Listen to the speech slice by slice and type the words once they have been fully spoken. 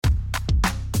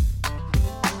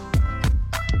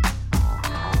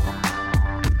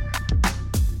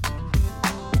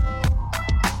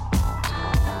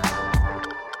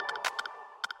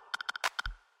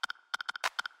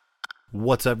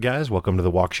What's up, guys? Welcome to the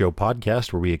Walk Show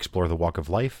podcast, where we explore the walk of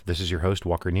life. This is your host,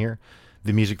 Walker Neer.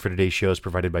 The music for today's show is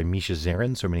provided by Misha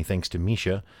Zarin, so many thanks to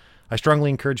Misha. I strongly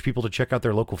encourage people to check out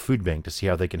their local food bank to see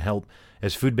how they can help,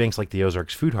 as food banks like the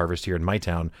Ozarks Food Harvest here in my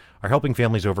town are helping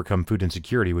families overcome food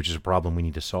insecurity, which is a problem we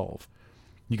need to solve.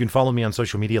 You can follow me on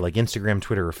social media like Instagram,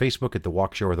 Twitter, or Facebook at The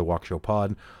Walk Show or The Walk Show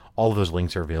Pod. All of those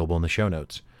links are available in the show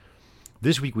notes.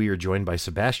 This week we are joined by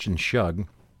Sebastian Schug,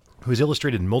 who has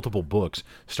illustrated multiple books,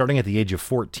 starting at the age of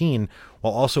 14,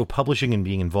 while also publishing and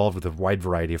being involved with a wide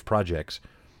variety of projects.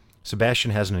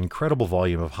 Sebastian has an incredible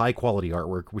volume of high-quality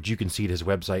artwork, which you can see at his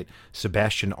website,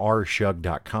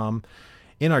 sebastianrschug.com.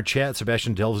 In our chat,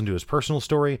 Sebastian delves into his personal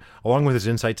story, along with his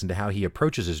insights into how he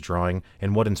approaches his drawing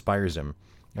and what inspires him.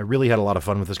 I really had a lot of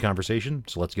fun with this conversation,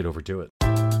 so let's get over to it.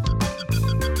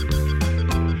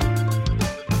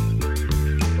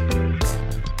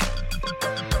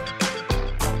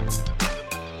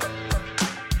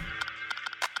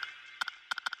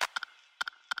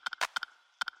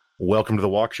 Welcome to the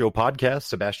Walk Show podcast,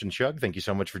 Sebastian Schug. Thank you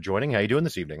so much for joining. How are you doing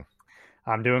this evening?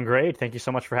 I'm doing great. Thank you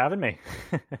so much for having me.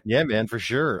 Yeah, man, for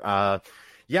sure. I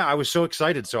was so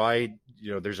excited. So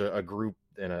there's a group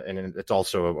and it's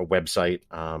also a website,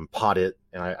 Pod It,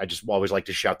 and I just always like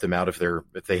to shout them out if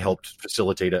they helped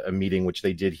facilitate a meeting, which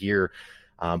they did here.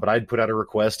 But I'd put out a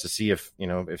request to see if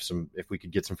we could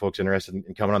get some folks interested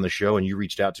in coming on the show, and you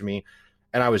reached out to me,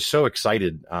 and I was so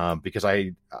excited because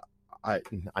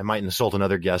I might insult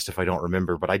another guest if I don't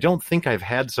remember, but I don't think I've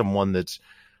had someone that's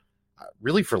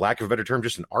really, for lack of a better term,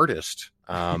 just an artist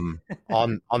on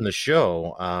the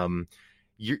show.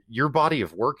 Your body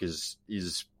of work is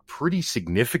pretty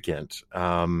significant.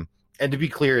 And to be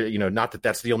clear, not that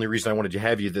that's the only reason I wanted to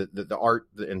have you. The art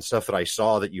and stuff that I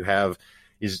saw that you have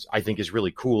I think is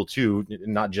really cool too.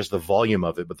 Not just the volume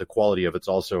of it, but the quality of it's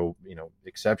also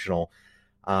exceptional.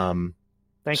 Thank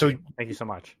you so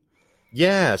much.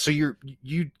 Yeah, so you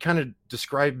kind of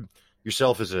describe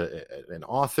yourself as an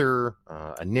author,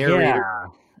 a narrator.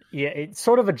 Yeah, it's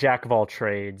sort of a jack of all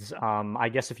trades. I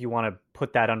guess if you want to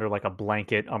put that under like a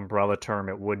blanket umbrella term,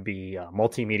 it would be a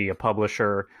multimedia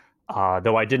publisher.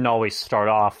 Though I didn't always start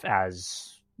off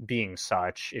as being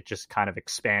such. It just kind of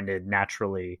expanded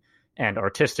naturally and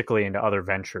artistically into other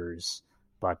ventures.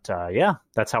 But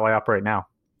that's how I operate now.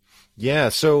 Yeah,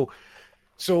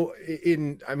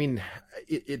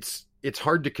 it's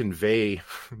hard to convey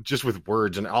just with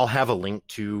words, and I'll have a link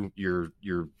to your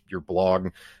blog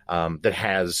that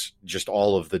has just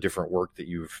all of the different work that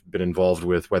you've been involved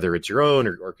with, whether it's your own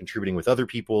or contributing with other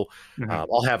people. Mm-hmm.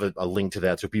 I'll have a link to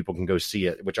that so people can go see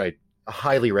it, which I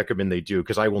highly recommend they do,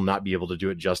 because I will not be able to do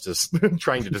it justice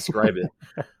trying to describe it.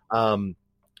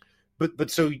 But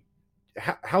so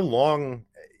how long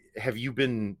have you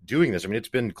been doing this? I mean, it's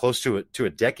been close to a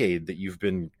decade that you've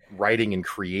been writing and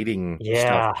creating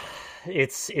stuff.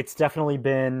 It's definitely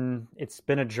been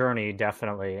a journey,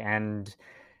 definitely. And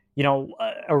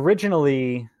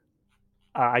originally,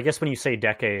 I guess when you say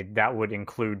decade, that would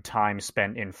include time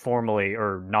spent informally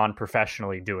or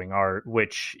non-professionally doing art,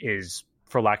 which is,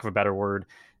 for lack of a better word,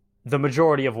 the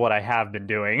majority of what I have been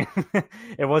doing.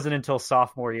 It wasn't until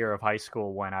sophomore year of high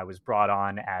school when I was brought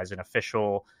on as an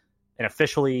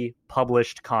officially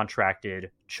published, contracted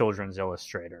children's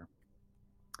illustrator.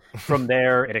 From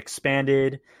there, it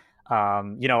expanded.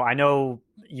 I know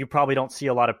you probably don't see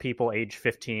a lot of people age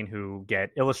 15 who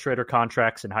get Illustrator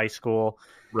contracts in high school.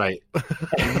 Right.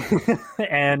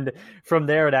 And from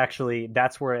there,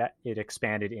 that's where it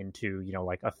expanded into,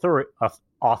 like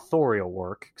authorial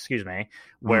work,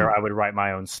 where I would write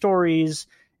my own stories,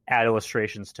 add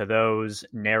illustrations to those,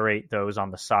 narrate those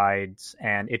on the sides.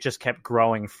 And it just kept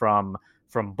growing from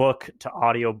book to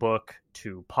audiobook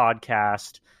to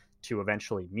podcast to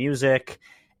eventually music.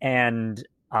 And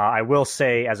I will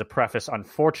say, as a preface,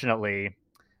 unfortunately,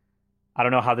 I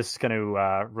don't know how this is going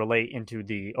to relate into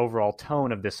the overall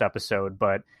tone of this episode,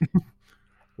 but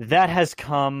that has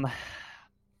come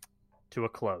to a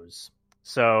close.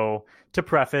 So, to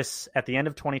preface, at the end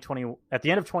of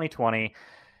 2020,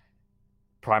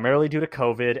 primarily due to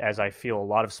COVID, as I feel a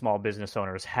lot of small business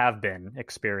owners have been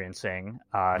experiencing,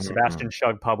 Sebastian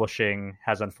Schug Publishing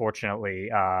has unfortunately,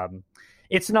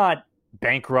 it's not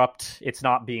bankrupt, it's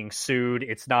not being sued,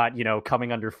 it's not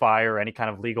coming under fire or any kind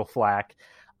of legal flack.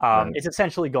 It's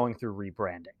essentially going through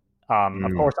rebranding.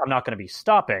 Of course, I'm not going to be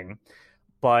stopping,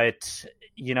 but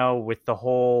with the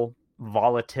whole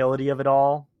volatility of it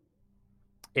all,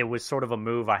 it was sort of a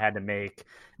move I had to make,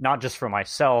 not just for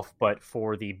myself, but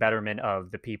for the betterment of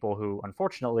the people who,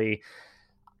 unfortunately,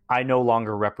 I no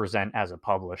longer represent as a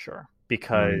publisher.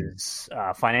 Because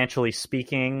financially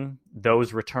speaking,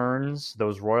 those returns,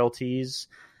 those royalties,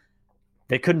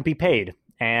 they couldn't be paid.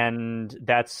 And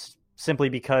that's simply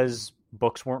because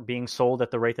books weren't being sold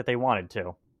at the rate that they wanted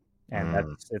to.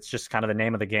 And it's just kind of the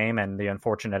name of the game and the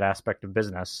unfortunate aspect of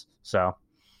business. So,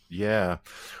 yeah.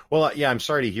 Well, yeah, I'm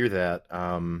sorry to hear that.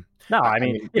 no, I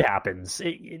mean, it happens.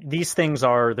 These things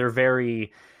they're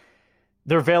very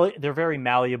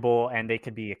malleable, and they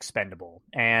could be expendable.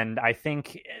 And I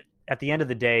think at the end of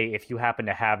the day, if you happen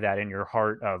to have that in your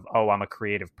heart of, oh, I'm a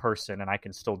creative person and I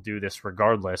can still do this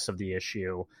regardless of the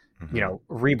issue,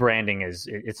 rebranding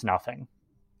it's nothing.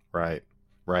 Right.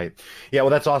 Right. Yeah. Well,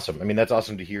 that's awesome. I mean, that's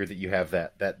awesome to hear that you have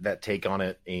that take on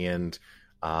it. And,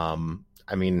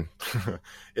 I mean,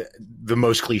 the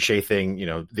most cliche thing,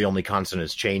 the only constant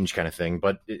is change kind of thing,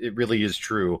 but it really is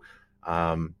true.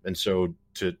 And so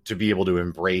to be able to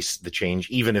embrace the change,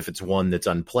 even if it's one that's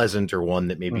unpleasant or one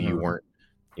that maybe you weren't,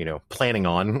 planning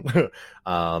on,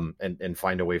 and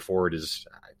find a way forward is,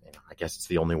 I guess it's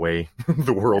the only way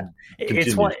the world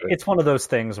continues. It's one of those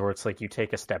things where it's like you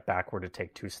take a step backward to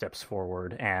take 2 steps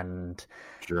forward. And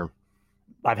sure,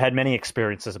 I've had many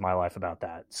experiences in my life about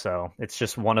that. So it's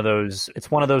just one of those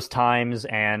times,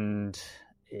 and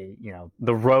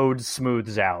the road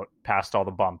smooths out past all the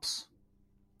bumps.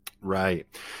 Right.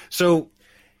 So,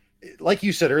 like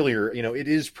you said earlier, it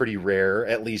is pretty rare,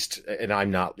 at least, and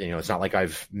I'm not, it's not like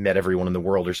I've met everyone in the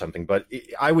world or something, but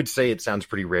I would say it sounds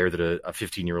pretty rare that a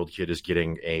 15-year-old kid is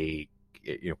getting a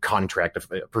contract of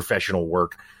professional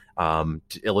work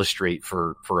to illustrate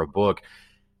for a book.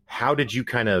 How did you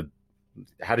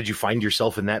find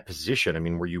yourself in that position? I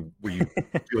mean, were you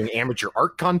doing amateur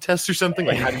art contests or something?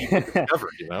 Like, how did you get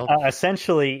discovered?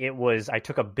 Essentially, I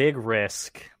took a big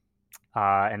risk.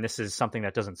 And this is something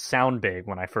that doesn't sound big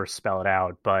when I first spell it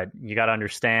out, but you got to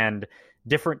understand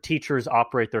different teachers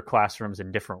operate their classrooms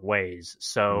in different ways.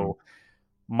 So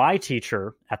my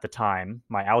teacher at the time,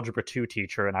 my Algebra 2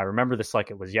 teacher, and I remember this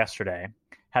like it was yesterday,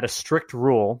 had a strict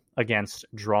rule against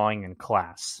drawing in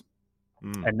class.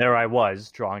 And there I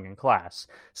was drawing in class.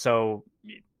 So,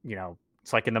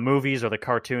 it's like in the movies or the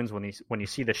cartoons, when you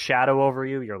see the shadow over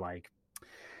you, you're like,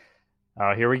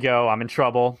 oh, here we go. I'm in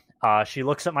trouble. She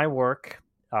looks at my work.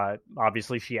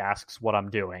 Obviously, she asks what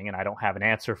I'm doing, and I don't have an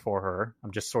answer for her.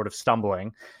 I'm just sort of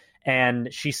stumbling.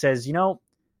 And she says,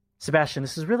 Sebastian,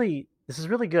 this is really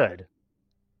good.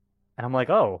 And I'm like,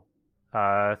 oh,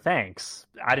 thanks.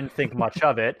 I didn't think much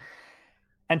of it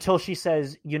until she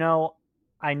says,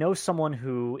 I know someone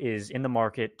who is in the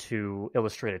market to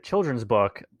illustrate a children's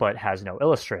book, but has no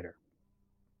illustrator.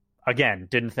 Again,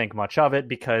 didn't think much of it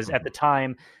because at the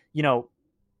time,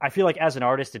 I feel like as an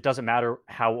artist, it doesn't matter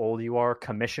how old you are.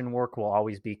 Commission work will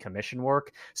always be commission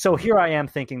work. So here I am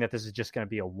thinking that this is just going to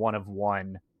be a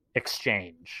one-of-one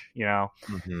exchange,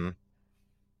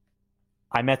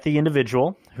 I met the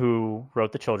individual who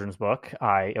wrote the children's book.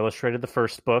 I illustrated the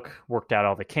first book, worked out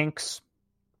all the kinks,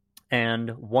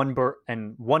 and one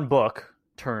book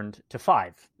turned to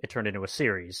 5. It turned into a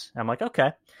series. I'm like,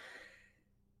 okay.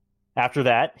 After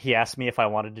that, he asked me if I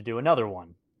wanted to do another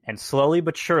one. And slowly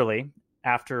but surely,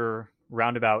 after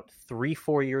roundabout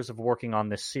 3-4 years of working on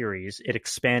this series, it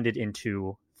expanded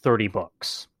into 30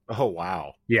 books. Oh,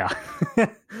 wow. Yeah.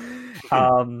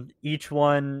 Each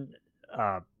one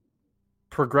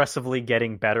progressively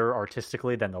getting better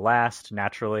artistically than the last,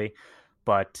 naturally.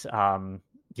 But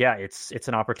yeah, it's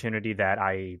an opportunity that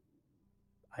I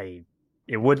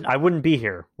wouldn't be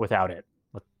here without it.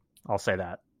 I'll say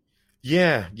that.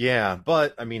 Yeah.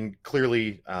 But I mean,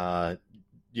 clearly,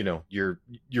 you're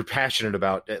passionate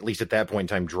about, at least at that point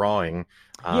in time, drawing.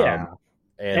 And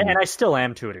I still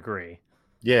am to a degree.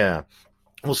 Yeah.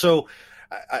 Well, so,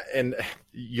 and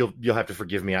you'll have to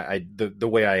forgive me. The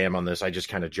way I am on this, I just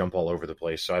kind of jump all over the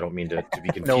place. So I don't mean to be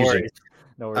confusing.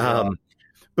 No worries.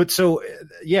 But so,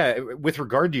 yeah, with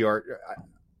regard to your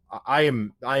art, I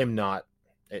am not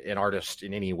an artist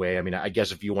in any way. I mean, I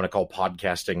guess if you want to call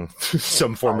podcasting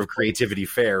some form of creativity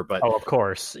fair, but of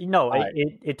course, no,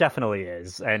 it definitely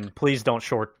is. And please don't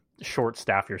short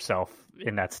staff yourself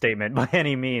in that statement by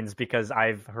any means, because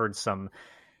I've heard some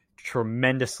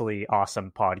tremendously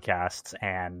awesome podcasts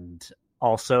and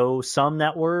also some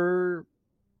that were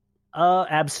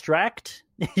abstract,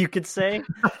 you could say.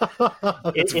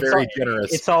 It's very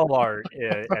generous. It's all art,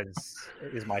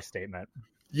 is my statement.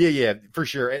 Yeah, for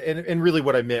sure. And really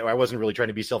what I meant, I wasn't really trying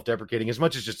to be self-deprecating as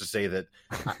much as just to say that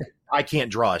I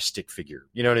can't draw a stick figure.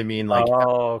 You know what I mean? Like,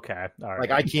 oh, okay. All right.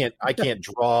 Like I can't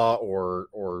draw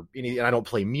or any, and I don't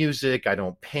play music. I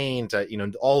don't paint.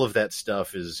 All of that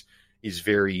stuff is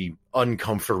very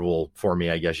uncomfortable for me,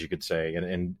 I guess you could say,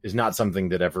 and is not something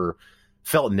that ever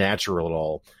felt natural at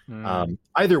all.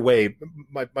 Either way,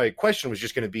 my question was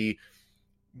just going to be,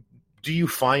 do you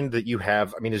find that you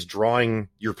have, I mean, is drawing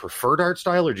your preferred art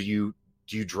style, or do you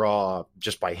draw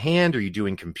just by hand? Are you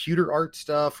doing computer art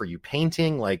stuff? Are you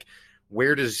painting? Like,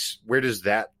 where does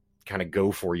that kind of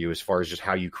go for you as far as just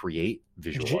how you create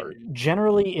visual art?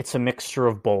 Generally, it's a mixture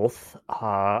of both.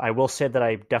 I will say that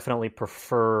I definitely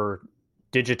prefer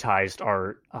digitized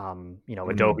art.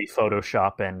 Adobe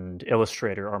Photoshop and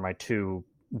Illustrator are my two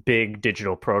big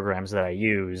digital programs that I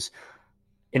use.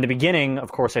 In the beginning,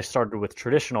 of course, I started with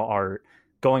traditional art,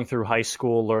 going through high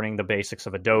school, learning the basics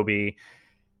of Adobe.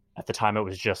 At the time, it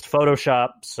was just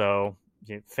Photoshop, so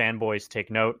fanboys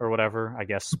take note or whatever. I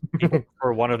guess people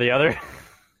prefer one or the other.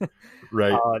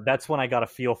 Right. That's when I got a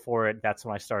feel for it. That's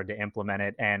when I started to implement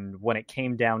it. And when it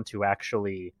came down to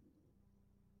actually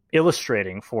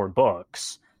illustrating for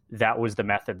books, that was the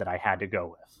method that I had to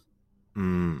go with.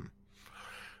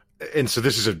 And so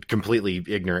this is a completely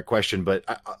ignorant question, but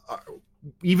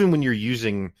even when you're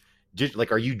using,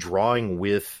 like, are you drawing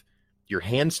with your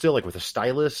hand still, like with a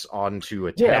stylus onto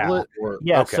a tablet?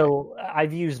 Yeah. Okay. So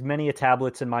I've used many a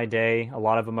tablets in my day. A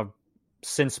lot of them have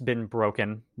since been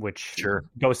broken, which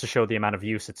goes to show the amount of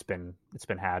use it's been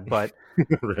had. But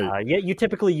right. You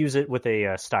typically use it with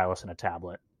a stylus and a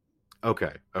tablet.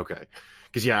 Okay.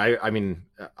 Because I mean,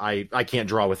 I can't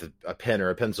draw with a pen or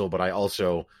a pencil, but I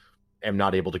also am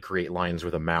not able to create lines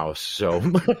with a mouse, so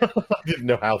I didn't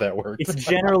know how that works. It's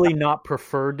generally not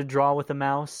preferred to draw with a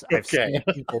mouse. I've seen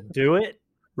people do it.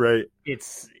 Right.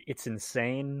 It's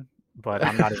insane, but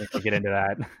I'm not even going to get into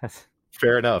that.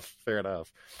 Fair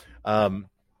enough.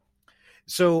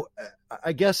 So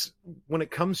I guess when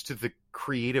it comes to the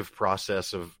creative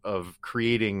process of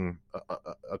creating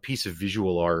a piece of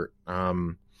visual art,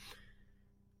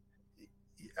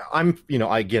 I'm,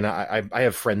 I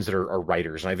have friends that are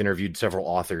writers, and I've interviewed several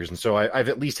authors. And so I've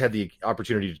at least had the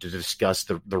opportunity to discuss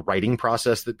the writing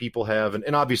process that people have.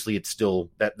 And obviously it's still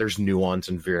that there's nuance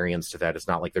and variance to that. It's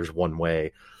not like there's one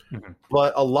way,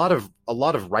 but a lot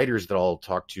of writers that I'll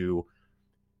talk to,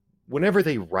 whenever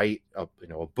they write a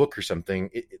book or something,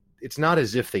 it's not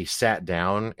as if they sat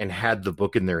down and had the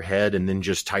book in their head and then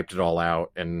just typed it all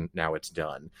out and now it's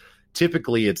done.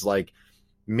 Typically it's like,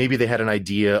 maybe they had an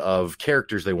idea of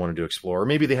characters they wanted to explore, or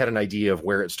maybe they had an idea of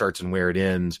where it starts and where it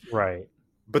ends. Right.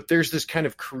 But there's this kind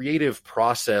of creative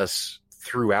process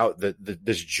throughout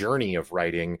this journey of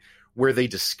writing where they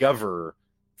discover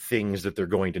things that they're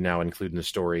going to now include in the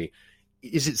story.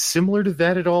 Is it similar to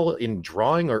that at all in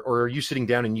drawing, or are you sitting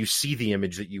down and you see the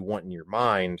image that you want in your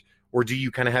mind, or do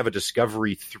you kind of have a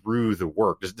discovery through the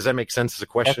work? Does that make sense as a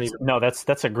question?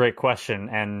 That's a great question.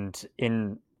 And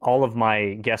in all of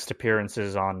my guest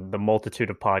appearances on the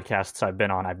multitude of podcasts I've been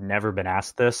on, I've never been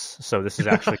asked this. So this is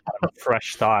actually kind of a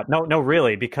fresh thought. No,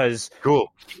 really, because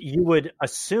you would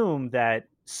assume that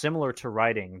similar to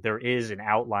writing, there is an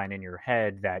outline in your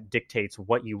head that dictates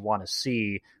what you want to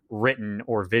see written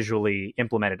or visually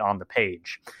implemented on the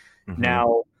page.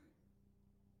 Now,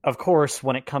 of course,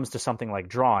 when it comes to something like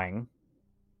drawing,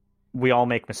 we all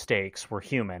make mistakes. We're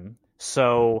human.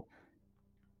 So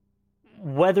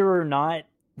whether or not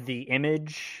the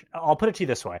image, I'll put it to you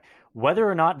this way, whether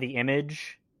or not the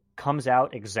image comes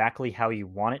out exactly how you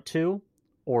want it to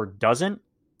or doesn't,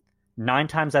 9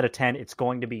 times out of 10, it's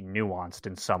going to be nuanced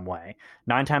in some way.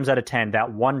 9 times out of 10,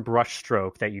 that one brush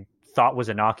stroke that you thought was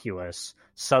innocuous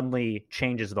suddenly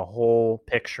changes the whole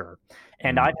picture.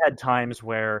 And I've had times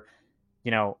where,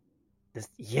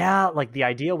 like the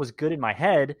idea was good in my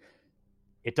head.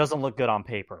 It doesn't look good on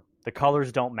paper. The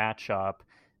colors don't match up.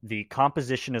 The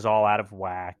composition is all out of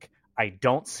whack. I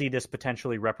don't see this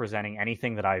potentially representing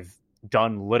anything that I've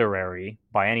done literary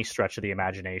by any stretch of the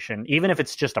imagination. Even if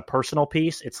it's just a personal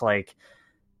piece, it's like,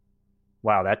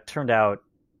 wow, that turned out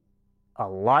a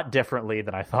lot differently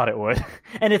than I thought it would.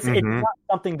 And it's not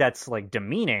something that's like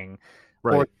demeaning,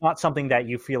 or it's not something that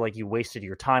you feel like you wasted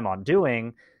your time on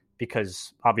doing,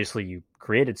 because obviously you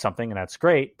created something and that's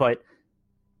great. But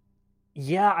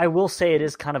yeah, I will say it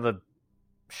is kind of a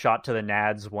shot to the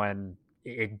nads when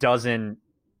it doesn't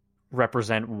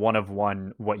represent one of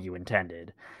one what you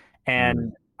intended.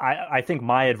 And I think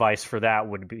my advice for that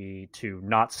would be to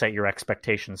not set your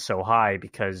expectations so high,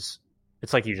 because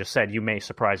it's like you just said, you may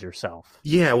surprise yourself.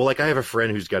 Yeah, well, like I have a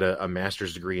friend who's got a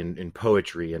master's degree in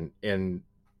poetry, and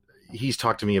he's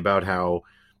talked to me about how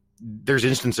there's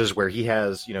instances where he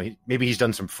has, maybe he's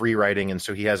done some free writing, and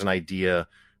so he has an idea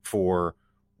for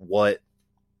what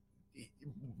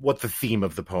the theme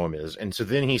of the poem is. And so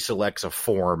then he selects a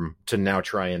form to now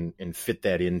try and fit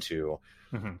that into.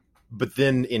 But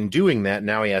then in doing that,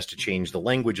 now he has to change the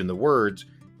language and the words.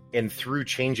 And through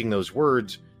changing those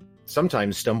words,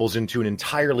 sometimes stumbles into an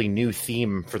entirely new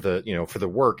theme for the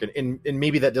work, and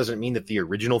maybe that doesn't mean that the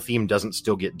original theme doesn't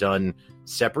still get done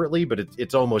separately, but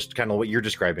it's almost kind of what you're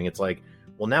describing. It's like,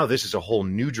 well, now this is a whole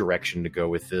new direction to go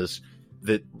with this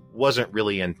that wasn't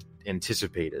really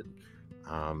anticipated.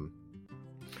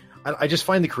 I just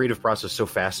find the creative process so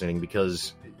fascinating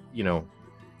because,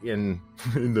 in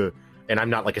the, and I'm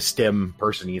not like a STEM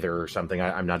person either or something.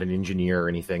 I'm not an engineer or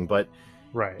anything, but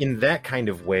right. in that kind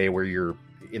of way where you're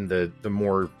in the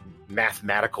more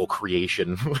mathematical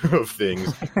creation of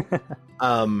things,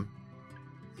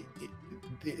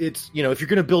 it's, if you're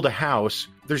going to build a house,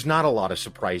 there's not a lot of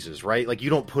surprises, right? Like, you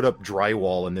don't put up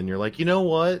drywall and then you're like, you know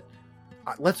what?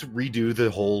 Let's redo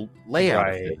the whole layout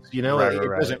of this. It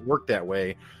doesn't work that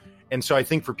way. And so I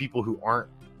think for people who aren't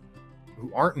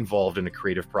involved in a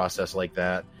creative process like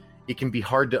that, it can be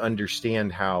hard to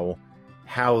understand how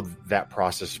that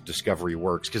process of discovery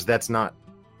works, because that's not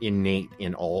innate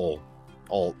in all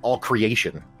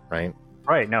creation, right?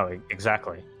 Right. No,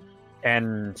 exactly.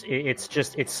 And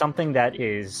it's something that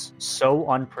is so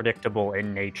unpredictable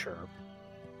in nature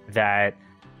that,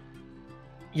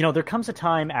 there comes a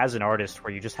time as an artist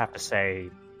where you just have to say,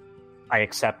 I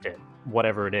accept it,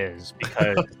 whatever it is,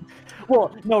 because,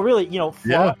 well, no, really,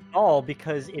 all,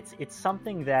 because it's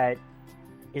something that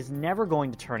is never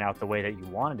going to turn out the way that you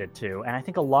wanted it to. And I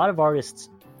think a lot of artists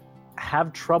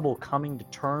have trouble coming to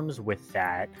terms with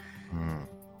that,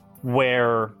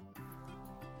 where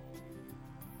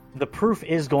the proof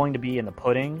is going to be in the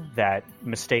pudding that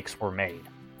mistakes were made.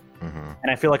 Mm-hmm. And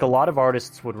I feel like a lot of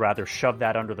artists would rather shove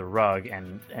that under the rug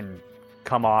and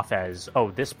come off as,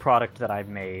 oh, this product that I've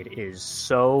made is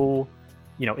so,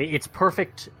 it's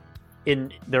perfect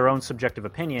in their own subjective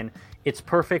opinion. It's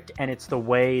perfect, and it's the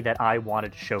way that I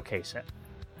wanted to showcase it.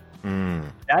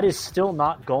 That is still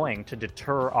not going to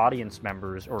deter audience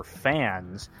members or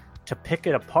fans to pick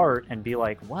it apart and be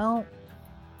like, well,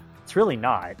 it's really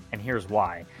not, and here's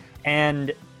why.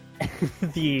 And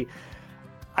the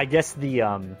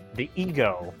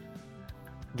ego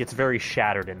gets very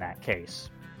shattered in that case.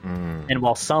 And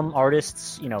while some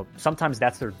artists, sometimes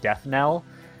that's their death knell,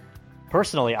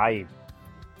 personally, I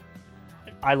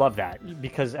love that,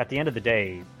 because at the end of the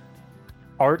day,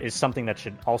 art is something that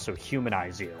should also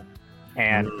humanize you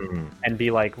and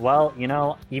be like, well,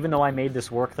 even though I made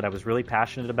this work that I was really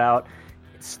passionate about,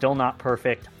 it's still not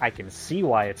perfect. I can see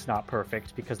why it's not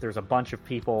perfect, because there's a bunch of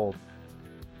people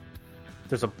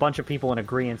in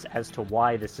agreement as to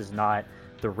why this is not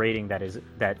the rating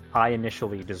that I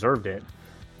initially deserved it.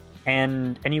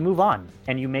 And you move on,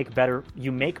 and you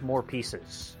make more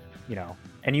pieces,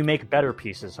 and you make better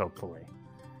pieces, hopefully.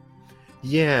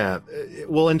 Yeah.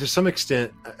 Well, and to some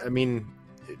extent, I mean,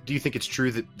 do you think it's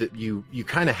true that you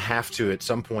kind of have to at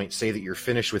some point say that you're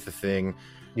finished with the thing,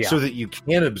 so that you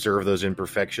can observe those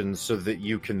imperfections, so that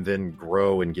you can then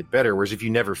grow and get better? Whereas if you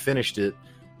never finished it,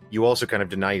 you also kind of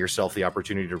deny yourself the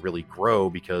opportunity to really grow,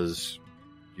 because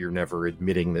you're never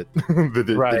admitting that,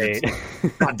 that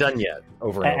it's not done yet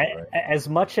over and over. Right? As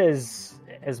much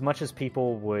as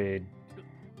people would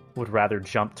rather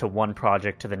jump to one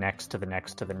project to the next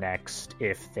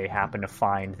if they happen to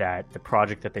find that the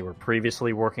project that they were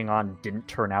previously working on didn't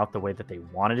turn out the way that they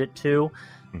wanted it to,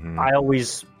 I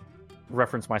always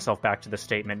reference myself back to the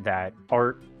statement that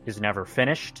art is never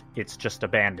finished, it's just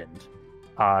abandoned.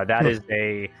 That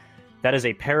is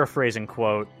a paraphrasing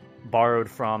quote borrowed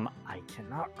from, I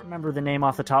cannot remember the name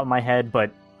off the top of my head,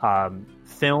 but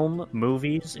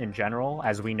movies in general,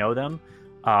 as we know them,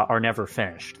 are never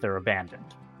finished. They're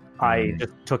abandoned. I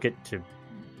just took it to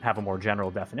have a more general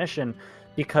definition,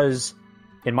 because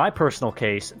in my personal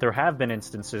case, there have been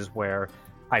instances where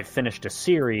I've finished a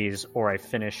series, or I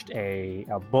finished a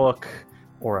book,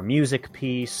 or a music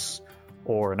piece,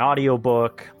 or an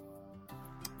audiobook,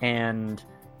 and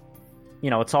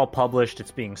it's all published, it's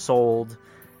being sold,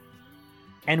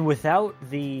 and without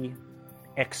the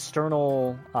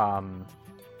external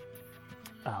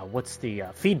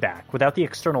feedback, without the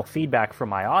external feedback from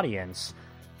my audience,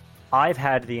 I've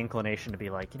had the inclination to be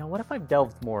like, what if I've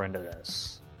delved more into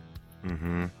this?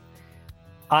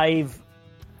 I've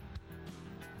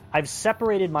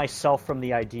separated myself from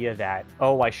the idea that,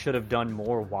 I should have done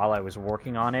more while I was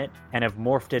working on it, and have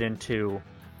morphed it into,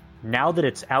 now that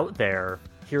it's out there,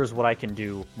 here's what I can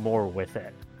do more with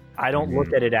it. I don't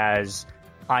look at it as,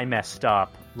 I messed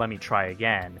up, let me try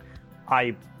again.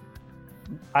 I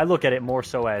look at it more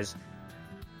so as,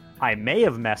 I may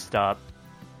have messed up,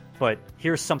 but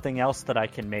here's something else that I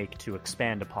can make to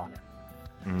expand upon it.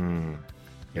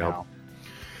 Yep.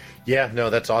 Yeah, no,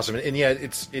 that's awesome. And yeah,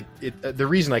 the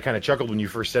reason I kind of chuckled when you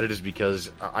first said it is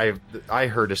because I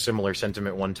heard a similar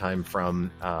sentiment one time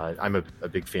from I'm a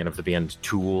big fan of the band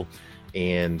Tool,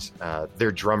 and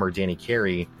their drummer Danny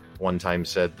Carey one time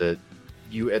said that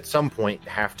you at some point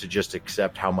have to just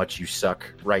accept how much you suck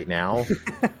right now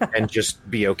and just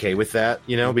be okay with that,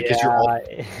 because you're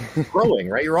always growing,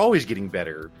 right? You're always getting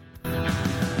better.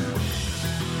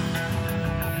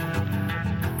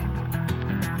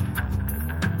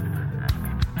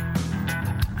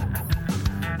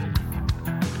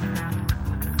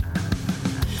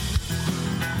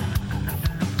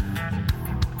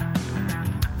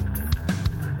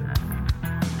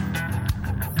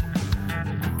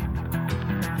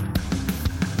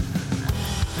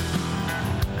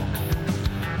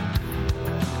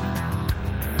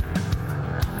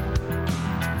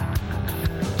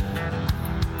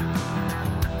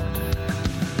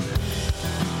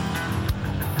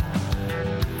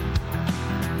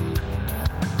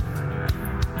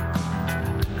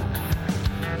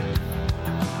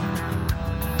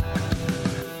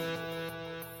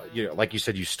 Like you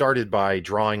said, you started by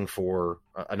drawing for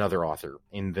another author,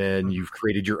 and then you've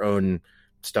created your own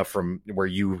stuff from where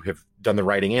you have done the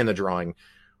writing and the drawing.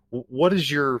 What is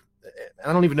your,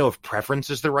 I don't even know if preference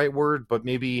is the right word, but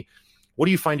maybe what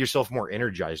do you find yourself more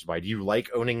energized by? Do you like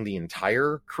owning the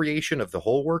entire creation of the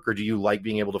whole work, or do you like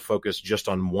being able to focus just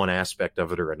on one aspect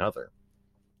of it or another?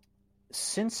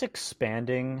 Since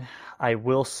expanding, I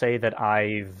will say that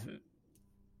let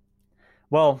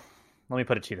me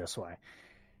put it to you this way.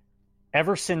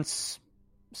 Ever since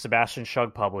Sebastian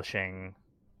Schug Publishing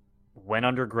went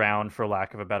underground, for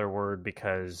lack of a better word,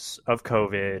 because of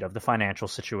COVID, of the financial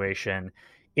situation,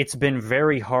 it's been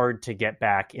very hard to get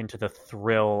back into the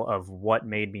thrill of what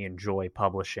made me enjoy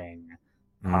publishing,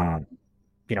 in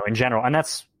general. And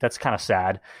that's kind of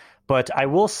sad. But I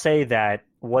will say that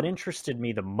what interested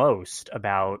me the most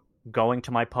about going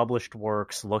to my published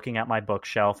works, looking at my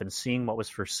bookshelf and seeing what was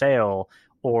for sale,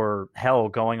 or hell,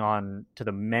 going on to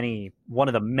one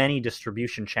of the many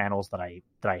distribution channels that I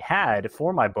had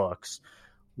for my books,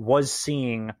 was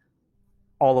seeing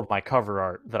all of my cover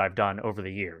art that I've done over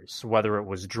the years, whether it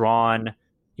was drawn,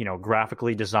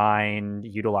 graphically designed,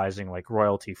 utilizing like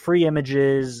royalty-free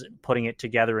images, putting it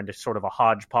together into sort of a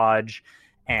hodgepodge,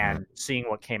 and seeing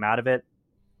what came out of it.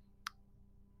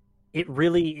 It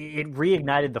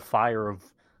reignited the fire of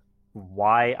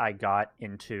why I got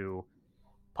into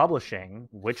publishing,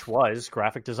 which was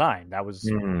graphic design. That was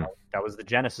the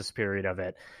genesis period of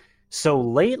it. So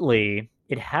lately,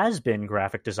 it has been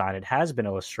graphic design. It has been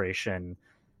illustration,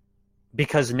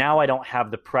 because now I don't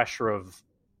have the pressure of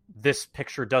this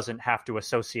picture doesn't have to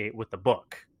associate with the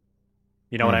book.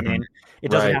 You know what I mean? It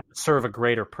doesn't have to serve a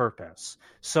greater purpose.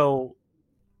 So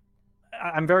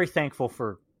I'm very thankful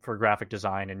for graphic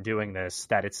design and doing this,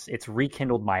 that it's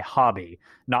rekindled my hobby,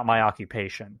 not my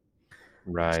occupation.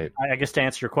 Right. I guess to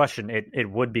answer your question, it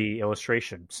would be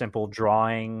illustration, simple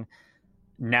drawing.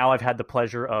 Now I've had the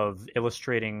pleasure of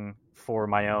illustrating for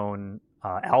my own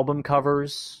album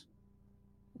covers,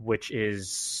 which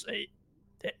is,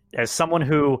 as someone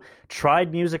who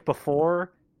tried music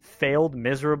before, failed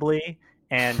miserably,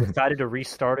 and decided to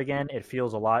restart again, it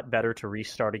feels a lot better to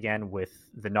restart again with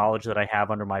the knowledge that I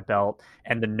have under my belt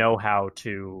and the know-how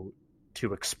to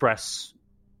express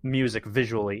music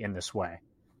visually in this way.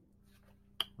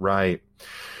 Right.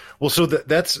 Well, so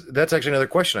that's actually another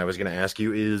question I was going to ask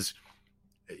you is,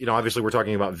 obviously we're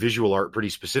talking about visual art pretty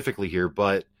specifically here,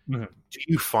 but do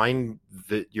you find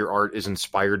that your art is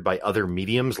inspired by other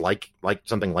mediums, like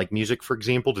something like music, for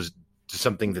example? Does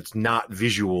something that's not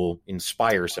visual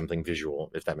inspire something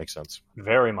visual, if that makes sense?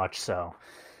 Very much so.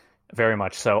 Very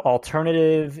much so.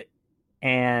 Alternative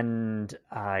and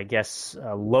I guess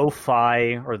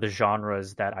lo-fi are the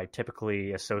genres that I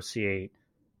typically associate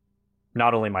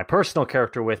not only my personal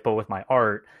character with, but with my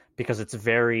art, because it's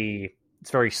very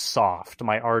soft.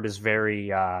 My art is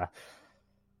very,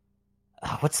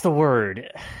 what's the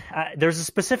word? There's a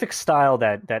specific style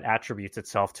that attributes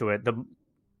itself to it.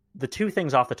 The two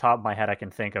things off the top of my head I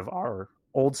can think of are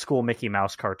old school Mickey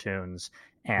Mouse cartoons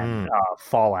and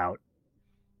Fallout.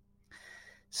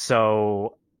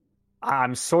 So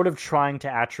I'm sort of trying to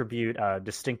attribute a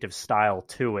distinctive style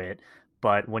to it,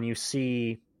 but when you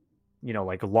see,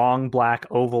 like long black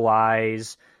oval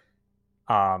eyes,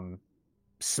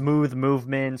 smooth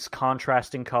movements,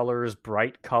 contrasting colors,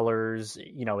 bright colors,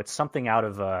 it's something out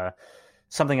of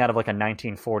like a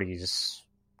 1940s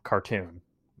cartoon.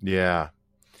 Yeah.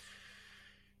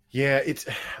 Yeah, it's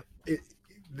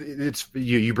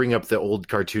you bring up the old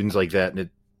cartoons like that, and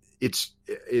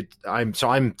I'm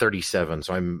 37,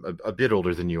 so I'm a bit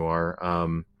older than you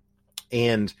are,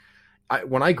 and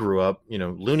when I grew up,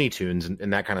 Looney Tunes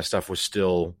and that kind of stuff was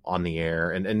still on the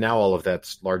air, and now all of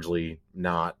that's largely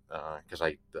not, because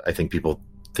I think people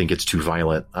think it's too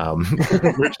violent,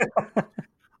 which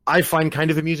I find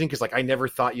kind of amusing, because like I never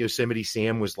thought Yosemite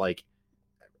Sam was like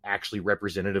actually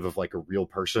representative of like a real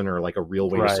person or like a real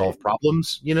way to solve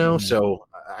problems, So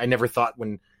I never thought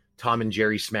when Tom and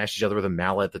Jerry smashed each other with a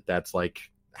mallet that's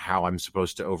like how I'm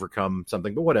supposed to overcome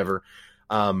something, but whatever.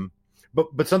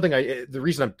 But something the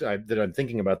reason that I'm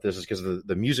thinking about this is because of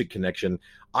the music connection.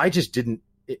 I just didn't,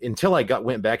 until I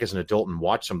went back as an adult and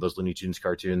watched some of those Looney Tunes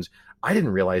cartoons, I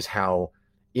didn't realize how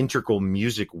integral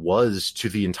music was to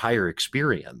the entire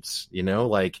experience,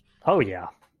 like, oh yeah,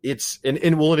 it's and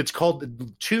it's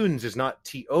called Tunes is not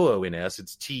TOONS,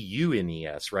 it's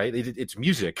TUNES, right? It's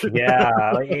music.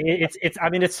 Yeah, it's I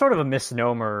mean, it's sort of a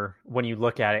misnomer when you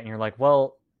look at it and you're like,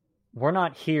 well, we're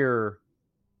not here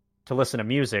to listen to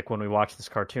music when we watch this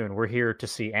cartoon. We're here to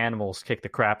see animals kick the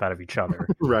crap out of each other.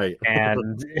 Right.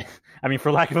 And I mean,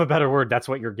 for lack of a better word, that's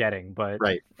what you're getting. But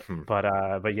right.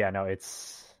 But yeah, no,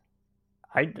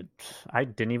 I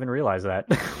didn't even realize that.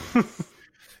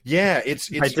 Yeah,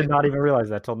 I did not even realize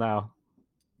that till now.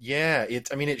 Yeah,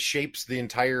 it shapes the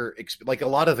entire, like a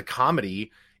lot of the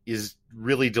comedy is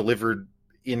really delivered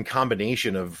in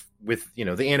combination with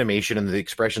the animation and the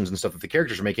expressions and stuff that the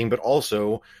characters are making, but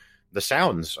also the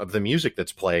sounds of the music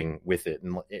that's playing with it,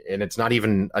 and it's not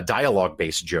even a dialogue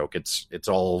based joke. It's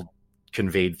all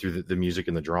conveyed through the music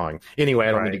and the drawing. Anyway,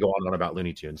 I don't need to go on and on about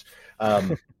Looney Tunes.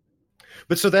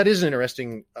 But so that is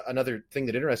interesting. Another thing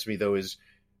that interests me though is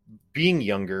being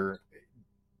younger.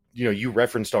 You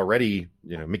referenced already,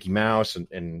 Mickey Mouse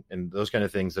and those kind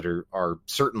of things that are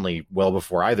certainly well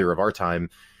before either of our time.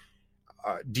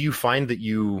 Do you find that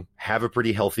you have a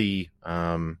pretty healthy,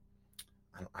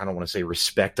 I don't want to say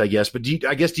respect, I guess, but do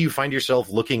you find yourself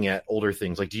looking at older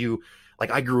things? Like,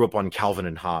 I grew up on Calvin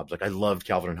and Hobbes. Like, I loved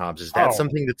Calvin and Hobbes. Is that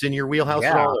something that's in your wheelhouse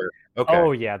at all? Or? Okay.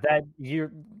 Oh yeah, that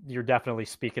you're definitely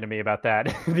speaking to me about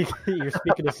that. You're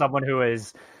speaking to someone who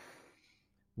has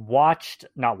read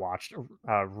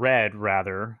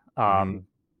rather,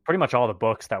 pretty much all the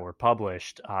books that were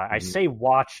published. I say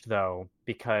watched though,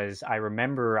 because I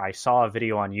remember I saw a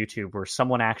video on YouTube where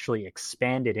someone actually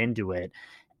expanded into it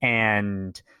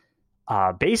and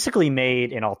basically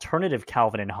made an alternative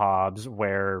Calvin and Hobbes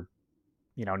where,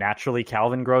 naturally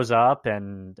Calvin grows up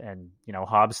and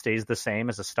Hobbes stays the same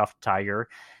as a stuffed tiger.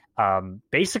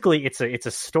 Basically it's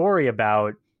a story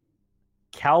about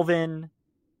Calvin,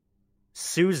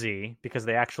 Susie, because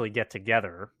they actually get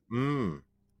together, and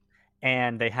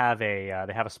they have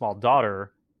a small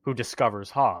daughter who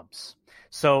discovers Hobbes.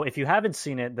 So if you haven't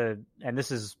seen it, and this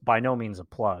is by no means a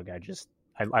plug,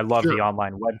 I love the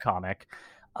online webcomic.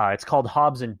 It's called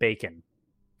Hobbes and Bacon.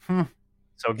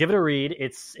 So give it a read.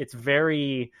 It's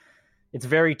very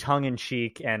tongue in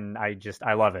cheek, and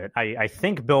I love it. I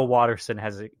think Bill Watterson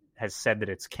has said that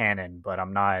it's canon, but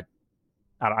I'm not.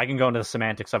 I can go into the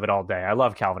semantics of it all day. I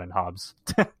love Calvin and Hobbes.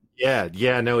 No,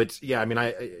 I mean,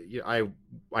 I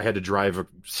had to drive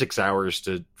 6 hours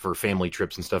for family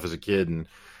trips and stuff as a kid, and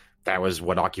that was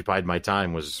what occupied my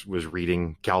time was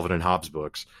reading Calvin and Hobbes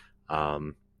books.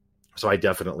 So I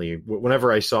definitely,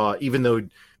 whenever I saw, even though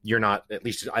you're not, at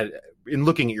least in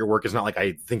looking at your work, it's not like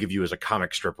I think of you as a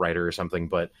comic strip writer or something,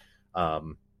 but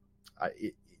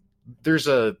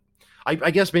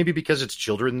I guess maybe because it's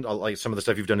children, like some of the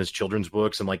stuff you've done is children's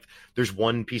books, and like there's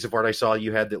one piece of art I saw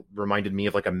you had that reminded me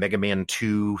of like a Mega Man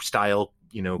 2 style,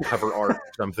 cover art or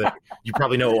something. You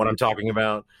probably know what I'm talking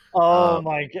about. Oh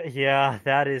my god, yeah,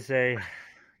 that is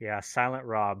Silent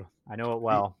Rob. I know it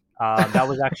well. That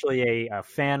was actually a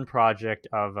fan project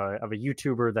of a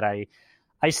YouTuber that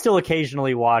I still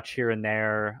occasionally watch here and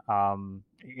there.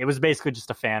 It was basically just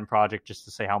a fan project just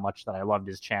to say how much that I loved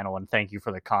his channel and thank you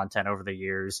for the content over the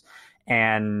years.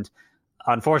 And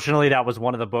unfortunately, that was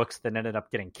one of the books that ended up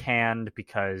getting canned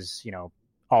because,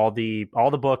 all the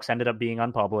books ended up being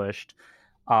unpublished.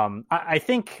 I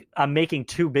think I'm making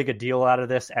too big a deal out of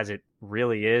this as it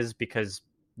really is, because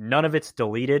none of it's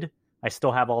deleted. I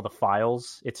still have all the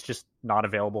files. It's just not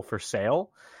available for sale.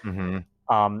 Mm-hmm.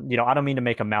 I don't mean to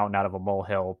make a mountain out of a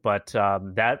molehill, but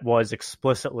that was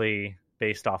explicitly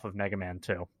based off of Mega Man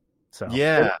 2. So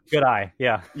yeah, good eye.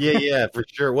 Yeah. yeah, for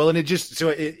sure. Well, and it just,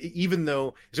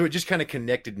 it just kind of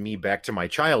connected me back to my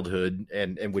childhood,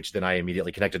 and which then I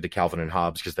immediately connected to Calvin and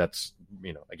Hobbes, because that's,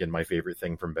 again, my favorite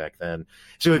thing from back then.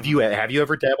 So have you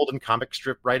ever dabbled in comic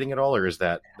strip writing at all, or is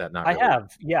that not really? I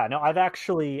have. Yeah, no,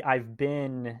 I've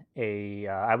been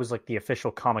I was like the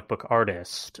official comic book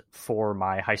artist for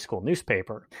my high school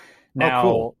newspaper. Now,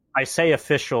 cool. I say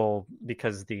official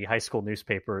because the high school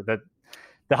newspaper, that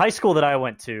the high school that I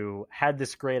went to had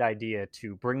this great idea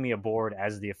to bring me aboard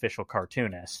as the official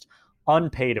cartoonist,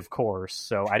 unpaid, of course.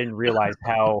 So I didn't realize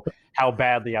how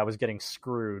badly I was getting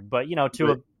screwed. But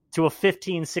to a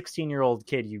 15, 16-year-old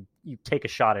kid, you take a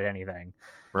shot at anything.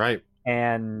 Right.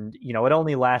 And it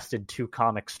only lasted 2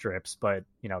 comic strips, but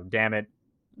damn it,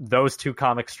 those 2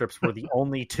 comic strips were the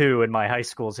only 2 in my high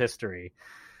school's history.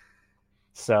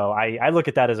 So I look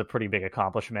at that as a pretty big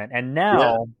accomplishment. And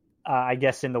now, I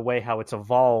guess in the way how it's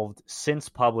evolved since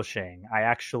publishing, I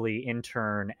actually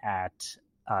intern at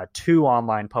 2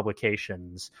 online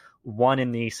publications, one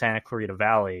in the Santa Clarita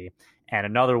Valley and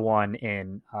another one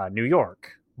in New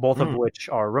York, both of which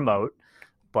are remote,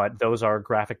 but those are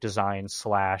graphic design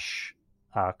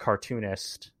 /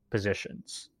 cartoonist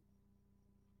positions.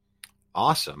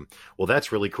 Awesome. Well,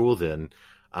 that's really cool then.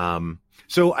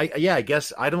 So I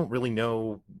guess I don't really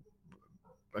know.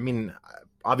 I mean,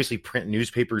 obviously print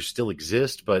newspapers still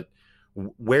exist, but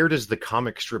where does the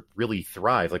comic strip really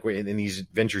thrive? Like in these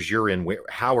ventures you're in,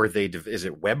 how are they? Is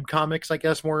it web comics? I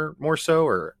guess more so,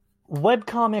 or web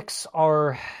comics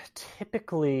are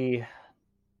typically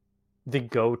the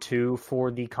go-to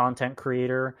for the content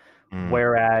creator,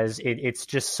 whereas it's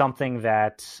just something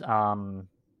that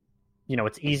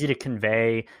it's easy to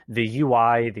convey. The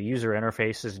UI, the user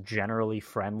interface is generally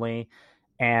friendly,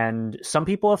 and some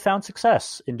people have found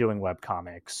success in doing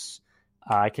webcomics.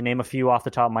 I can name a few off the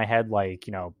top of my head, like,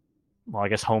 I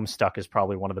guess Homestuck is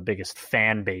probably one of the biggest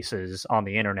fan bases on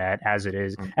the internet as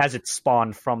it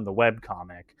spawned from the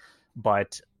webcomic.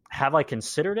 But have I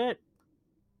considered it?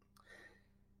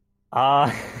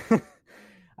 I've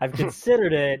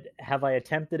considered it. Have I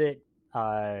attempted it?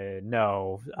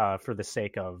 No, for the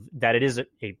sake of that, it is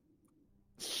a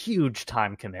huge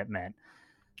time commitment.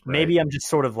 Right. Maybe I'm just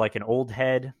sort of like an old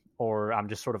head, or I'm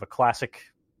just sort of a classic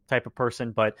type of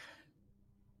person, but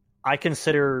I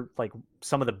consider like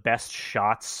some of the best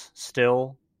shots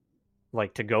still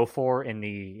like to go for in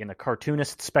the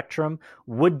cartoonist spectrum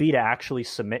would be to actually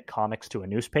submit comics to a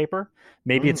newspaper.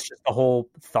 Maybe it's just the whole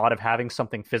thought of having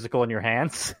something physical in your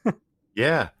hands.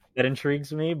 Yeah. That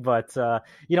intrigues me, but the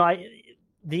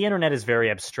internet is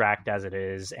very abstract as it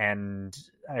is, and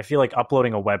I feel like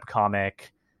uploading a webcomic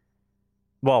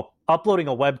and uploading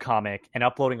a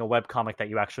webcomic that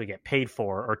you actually get paid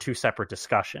for are 2 separate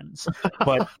discussions.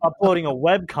 But uploading a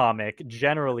webcomic,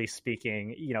 generally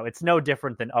speaking, it's no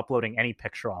different than uploading any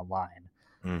picture online.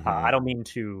 I don't mean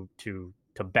to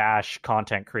bash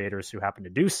content creators who happen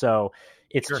to do so.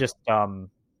 It's just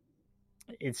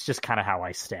it's just kind of how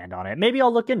I stand on it. Maybe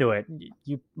I'll look into it.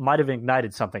 You might have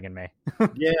ignited something in me.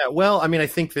 Yeah, well, I mean, I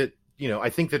think that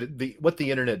what the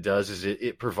internet does is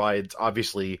it provides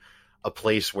obviously a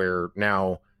place where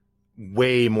now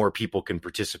way more people can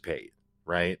participate,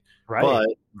 right? But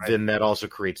then that also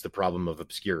creates the problem of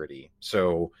obscurity.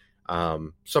 So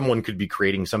someone could be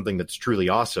creating something that's truly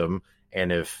awesome,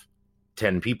 and if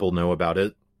 10 people know about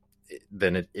it,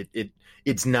 then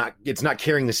it's not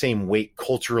carrying the same weight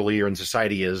culturally or in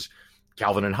society as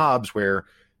Calvin and Hobbes, where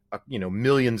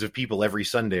millions of people every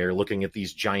Sunday are looking at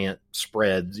these giant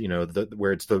spreads,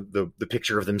 where it's the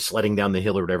picture of them sledding down the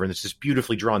hill or whatever, and it's this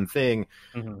beautifully drawn thing.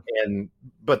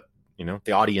 But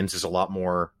the audience is a lot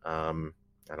more I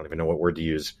don't even know what word to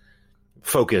use,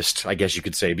 focused, I guess you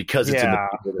could say, because it's in the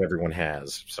people that everyone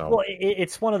has. So well,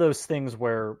 it's one of those things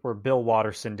where Bill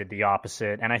Watterson did the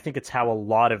opposite, and I think it's how a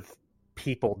lot of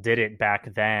people did it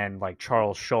back then, like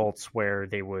Charles Schulz, where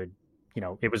they would,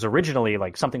 it was originally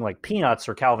like something like Peanuts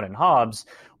or Calvin and Hobbes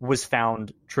was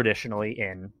found traditionally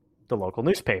in the local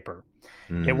newspaper.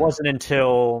 It wasn't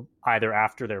until either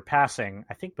after their passing,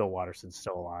 I think Bill Watterson's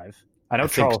still alive. I know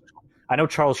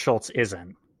Charles Schulz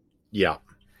isn't. Yeah.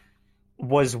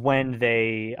 Was when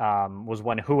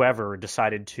whoever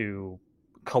decided to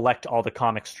collect all the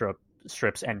comic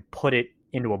strips and put it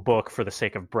into a book for the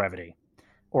sake of brevity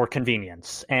or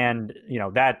convenience. And,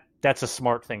 that's a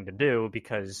smart thing to do,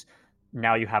 because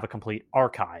now you have a complete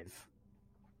archive.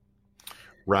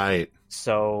 Right.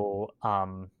 So, I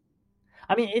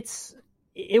mean,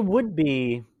 it would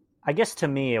be, I guess to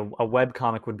me, a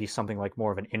webcomic would be something like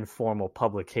more of an informal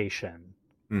publication.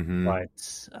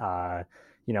 But,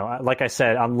 like I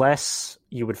said, unless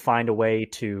you would find a way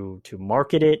to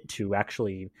market it, to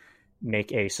actually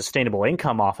make a sustainable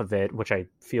income off of it, which I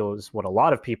feel is what a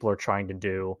lot of people are trying to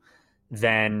do,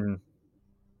 then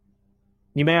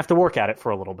you may have to work at it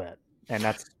for a little bit. And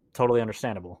that's totally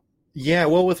understandable. Yeah,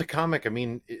 well, with a comic, I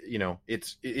mean,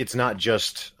 it's not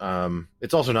just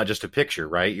it's also not just a picture,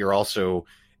 right? You're also,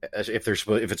 if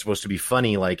it's supposed to be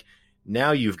funny, like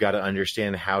now you've got to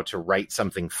understand how to write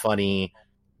something funny,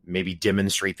 maybe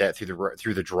demonstrate that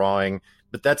through the drawing.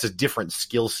 But that's a different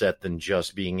skill set than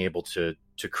just being able to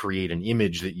create an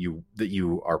image that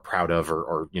you are proud of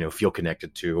or feel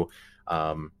connected to.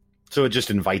 So it just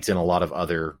invites in a lot of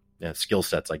other skill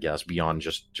sets, I guess, beyond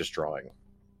just drawing.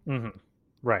 Mm-hmm.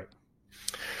 Right.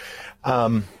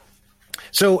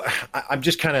 So I'm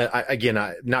just kind of,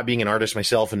 again, not being an artist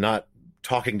myself and not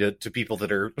talking to people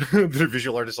that are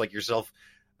visual artists like yourself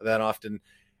that often.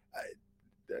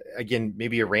 Again,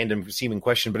 maybe a random seeming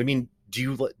question, but I mean, do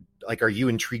you are you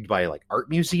intrigued by like art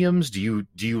museums? Do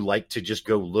you like to just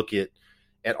go look at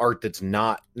art that's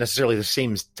not necessarily the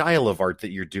same style of art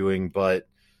that you're doing, but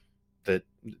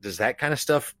does that kind of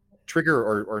stuff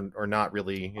trigger or not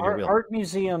really in your wheel? Art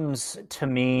museums, to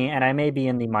me, and I may be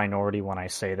in the minority when I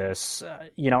say this,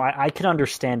 I can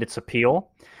understand its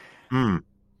appeal. Mm.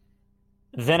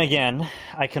 Then again,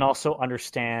 I can also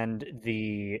understand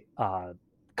the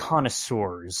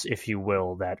connoisseurs, if you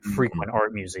will, that frequent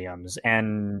art museums.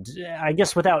 And I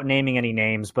guess without naming any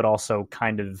names, but also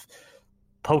kind of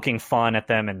poking fun at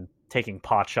them and taking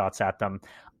pot shots at them,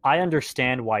 I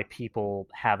understand why people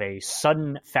have a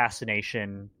sudden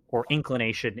fascination or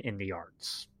inclination in the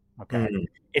arts. Okay.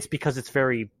 It's because it's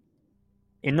very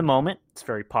in the moment, it's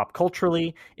very pop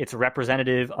culturally, it's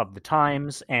representative of the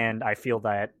times, and I feel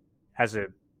that as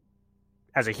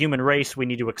a human race, we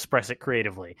need to express it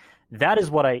creatively. That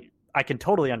is what I can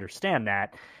totally understand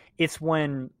that. It's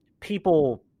when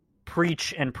people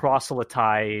preach and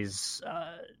proselytize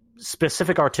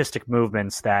specific artistic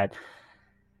movements that,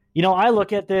 I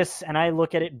look at this and I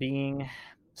look at it being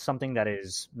something that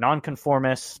is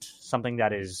nonconformist, something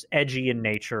that is edgy in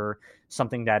nature,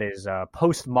 something that is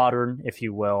postmodern, if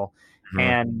you will. Mm-hmm.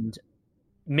 And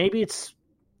maybe it's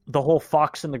the whole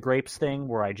Fox and the Grapes thing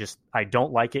where I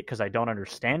don't like it because I don't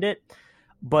understand it,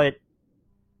 but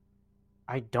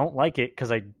I don't like it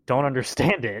because I don't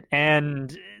understand it.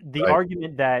 And the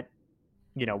argument that,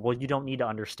 well, you don't need to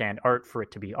understand art for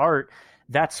it to be art,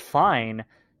 that's fine.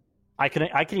 I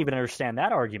can even understand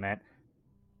that argument,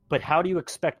 but how do you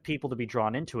expect people to be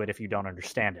drawn into it if you don't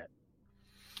understand it?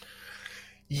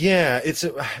 Yeah, it's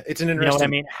an interesting. You know what I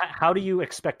mean? How do you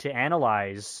expect to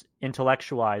analyze,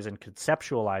 intellectualize, and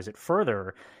conceptualize it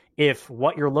further if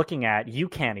what you're looking at, you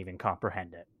can't even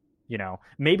comprehend it?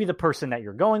 Maybe the person that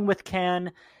you're going with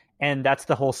can, and that's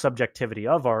the whole subjectivity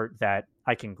of art that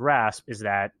I can grasp, is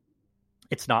that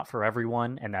it's not for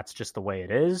everyone, and that's just the way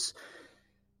it is.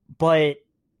 But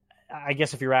I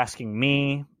guess if you're asking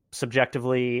me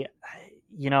subjectively,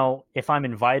 if I'm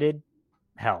invited,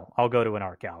 hell, I'll go to an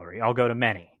art gallery. I'll go to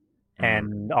many,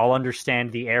 and I'll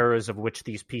understand the eras of which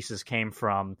these pieces came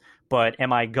from. But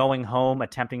am I going home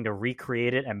attempting to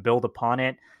recreate it and build upon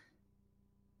it?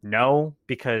 No,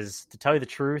 because to tell you the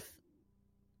truth,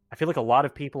 I feel like a lot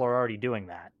of people are already doing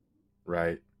that.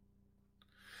 Right.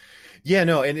 Yeah,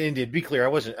 no, and to be clear, I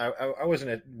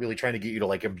wasn't really trying to get you to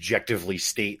like objectively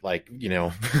state like,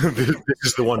 this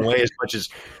is the one way, as much as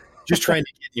just trying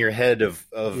to get in your head of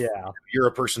you're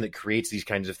a person that creates these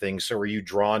kinds of things. So are you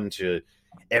drawn to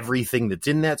everything that's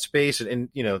in that space? And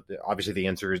obviously the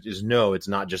answer is no, it's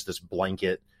not just this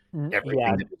blanket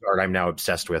everything that is art I'm now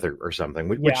obsessed with or something.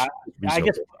 Which I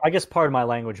guess part of my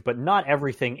language, but not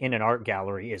everything in an art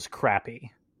gallery is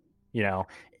crappy.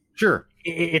 Sure.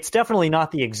 It's definitely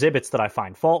not the exhibits that I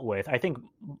find fault with. I think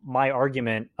my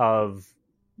argument of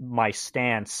my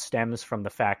stance stems from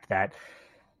the fact that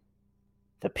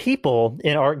the people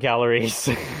in art galleries,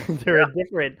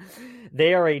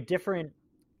 they are a different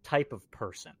type of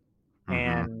person. Mm-hmm.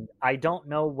 And I don't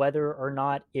know whether or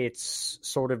not it's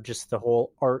sort of just the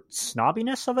whole art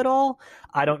snobbiness of it all.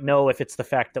 I don't know if it's the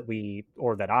fact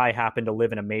that I happen to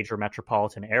live in a major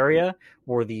metropolitan area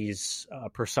where these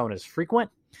personas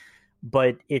frequent.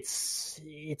 But it's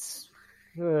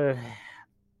a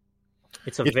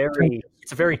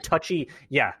very touchy,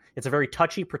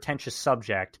 pretentious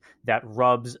subject that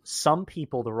rubs some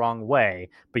people the wrong way,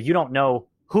 but you don't know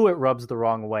who it rubs the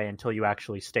wrong way until you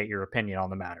actually state your opinion on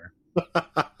the matter.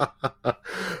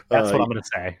 That's what I'm going to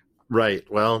say. Right.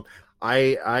 Well,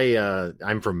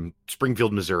 I'm from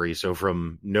Springfield, Missouri, so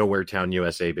from nowhere town,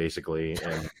 USA, basically,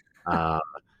 and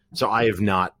so I have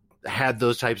not had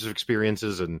those types of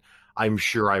experiences, and I'm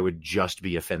sure I would just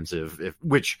be offensive,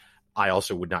 which I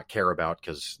also would not care about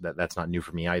because that's not new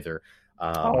for me either.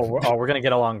 We're going to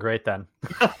get along great then.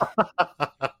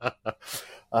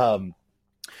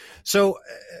 So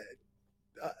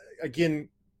again,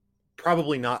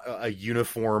 probably not a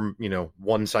uniform,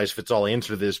 one size fits all answer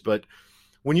to this, but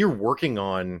when you're working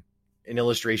on an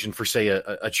illustration for, say,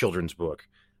 a children's book,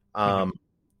 how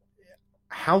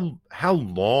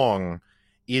long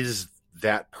is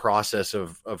that process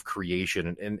of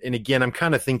creation. And again, I'm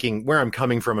kind of thinking where I'm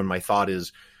coming from, and my thought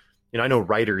is, I know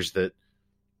writers that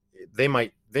they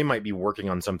might be working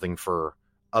on something for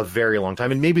a very long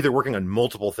time, and maybe they're working on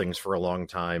multiple things for a long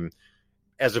time,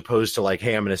 as opposed to like,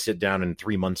 hey, I'm going to sit down and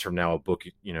 3 months from now a book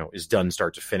is done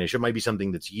start to finish. It might be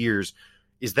something that's years.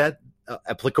 Is that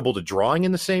applicable to drawing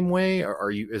in the same way?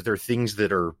 Or is there things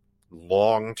that are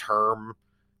long term,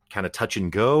 kind of touch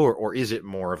and go, or is it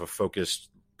more of a focused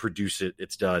produce it,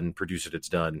 it's done, produce it, it's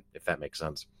done, if that makes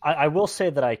sense? I will say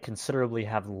that I considerably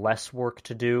have less work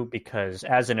to do, because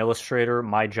as an illustrator,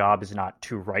 my job is not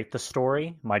to write the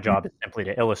story. My job is simply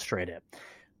to illustrate it.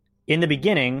 In the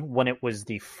beginning, when it was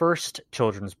the first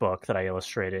children's book that I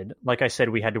illustrated, like I said,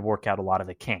 we had to work out a lot of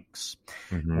the kinks.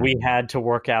 Mm-hmm. We had to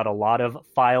work out a lot of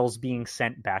files being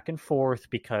sent back and forth,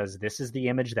 because this is the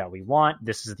image that we want.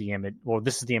 This is the image, or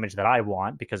this is the image that I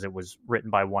want, because it was written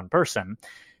by one person.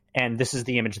 And this is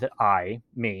the image that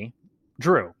me,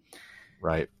 drew.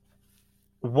 Right.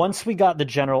 Once we got the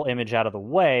general image out of the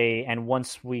way, and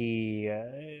once we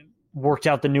worked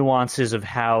out the nuances of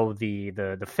how the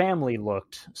family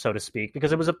looked, so to speak,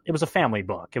 because it was a family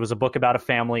book. It was a book about a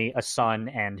family, a son,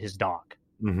 and his dog.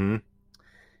 Mm-hmm.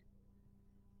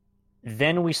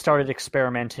 Then we started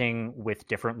experimenting with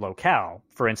different locale.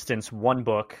 For instance, one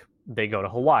book, they go to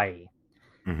Hawaii.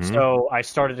 Mm-hmm. So I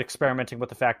started experimenting with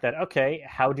the fact that, okay,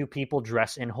 how do people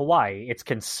dress in Hawaii? It's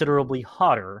considerably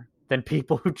hotter than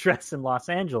people who dress in Los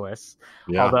Angeles.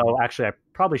 Yeah. Although, actually, I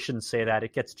probably shouldn't say that.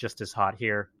 It gets just as hot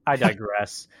here. I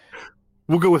digress.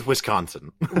 We'll go with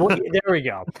Wisconsin. Well, there we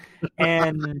go.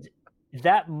 And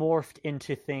that morphed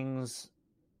into things.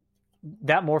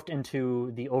 That morphed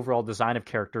into the overall design of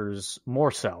characters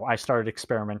more so. I started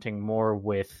experimenting more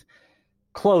with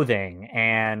clothing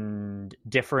and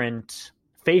different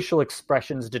facial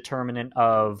expressions determinant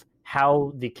of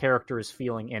how the character is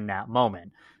feeling in that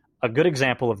moment. A good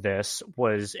example of this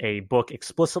was a book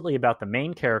explicitly about the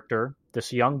main character,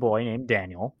 this young boy named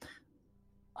Daniel,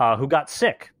 who got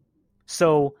sick.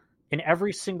 So in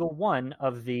every single one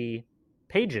of the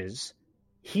pages,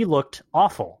 he looked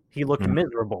awful. He looked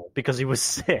miserable because he was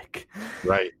sick.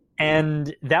 Right.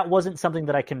 And that wasn't something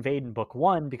that I conveyed in book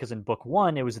one, because in book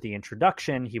one, it was the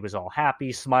introduction. He was all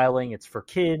happy, smiling. It's for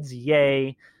kids.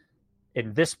 Yay.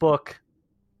 In this book,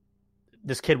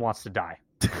 this kid wants to die.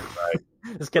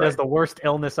 Right. This kid has the worst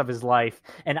illness of his life.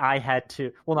 And I had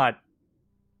to, well,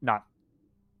 not,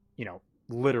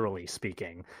 literally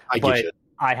speaking, but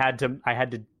I had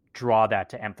to draw that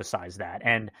to emphasize that.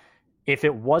 And if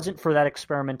it wasn't for that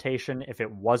experimentation, if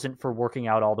it wasn't for working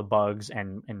out all the bugs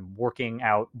and working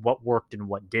out what worked and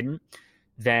what didn't,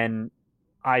 then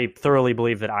I thoroughly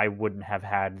believe that I wouldn't have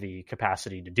had the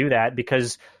capacity to do that,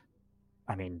 because,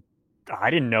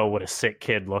 I didn't know what a sick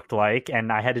kid looked like,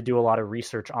 and I had to do a lot of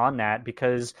research on that,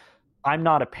 because I'm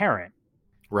not a parent.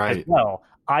 Right. As well,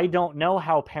 I don't know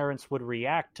how parents would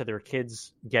react to their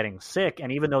kids getting sick,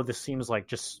 and even though this seems like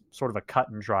just sort of a cut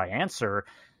and dry answer,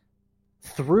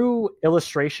 through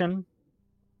illustration,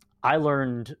 I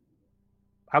learned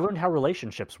how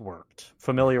relationships worked,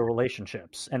 familiar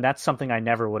relationships, and that's something I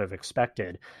never would have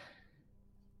expected.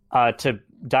 To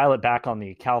dial it back on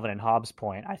the Calvin and Hobbes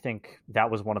point, I think that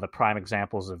was one of the prime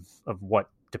examples of what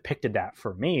depicted that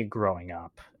for me growing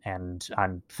up, and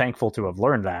I'm thankful to have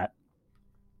learned that.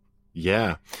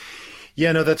 Yeah,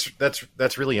 no,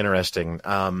 that's really interesting.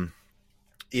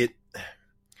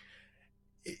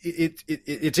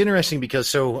 It's interesting because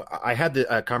so I had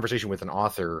a conversation with an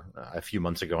author a few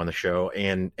months ago on the show,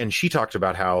 and she talked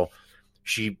about how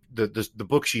the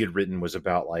book she had written was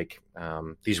about like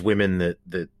these women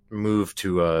that moved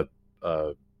to a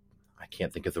I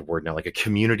can't think of the word now, like a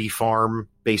community farm,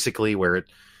 basically, where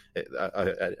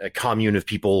a commune of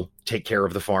people take care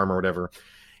of the farm or whatever.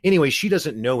 Anyway, she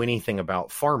doesn't know anything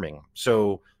about farming,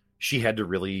 so she had to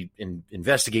really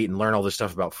investigate and learn all this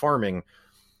stuff about farming.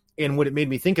 And what it made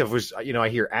me think of was, I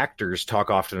hear actors talk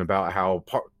often about how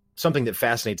something that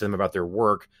fascinates them about their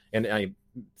work, and I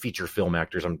feature film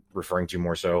actors I'm referring to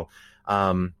more so,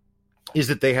 is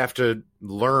that they have to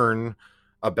learn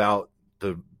about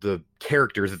the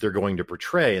characters that they're going to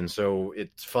portray. And so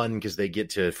it's fun because they get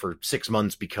to, for 6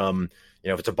 months, become,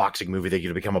 if it's a boxing movie, they get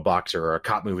to become a boxer, or a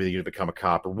cop movie, they get to become a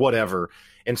cop, or whatever.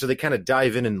 And so they kind of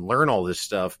dive in and learn all this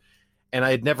stuff. And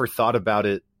I had never thought about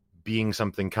it being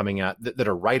something coming out that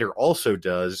a writer also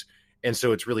does. And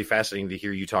so it's really fascinating to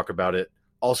hear you talk about it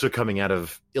also coming out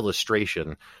of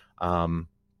illustration,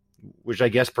 which I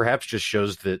guess perhaps just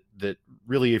shows that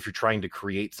really, if you're trying to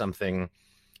create something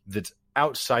that's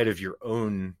outside of your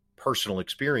own personal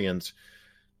experience,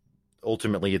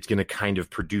 ultimately it's going to kind of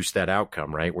produce that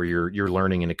outcome, right? Where you're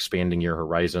learning and expanding your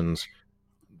horizons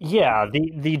Yeah,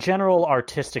 the general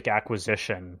artistic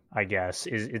acquisition, I guess,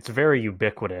 it's very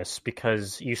ubiquitous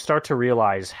because you start to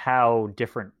realize how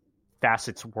different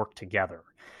facets work together.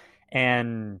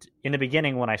 And in the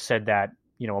beginning, when I said that,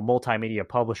 a multimedia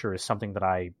publisher is something that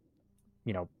I,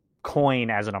 you know,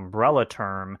 coin as an umbrella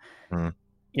term, Mm.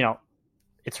 you know,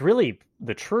 it's really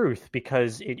the truth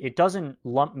because it doesn't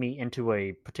lump me into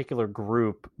a particular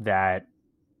group that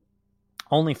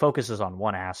only focuses on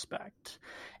one aspect.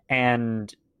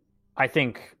 And I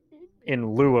think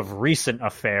in lieu of recent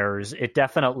affairs, it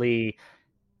definitely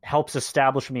helps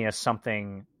establish me as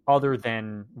something other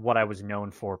than what I was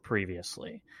known for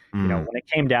previously. Mm. When it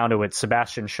came down to it,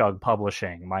 Sebastian Schug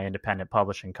Publishing, my independent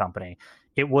publishing company,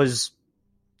 it was,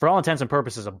 for all intents and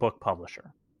purposes, a book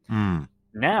publisher. Mm.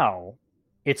 Now,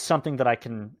 it's something that I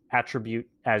can attribute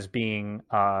as being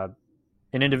an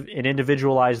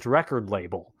individualized record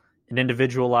label, an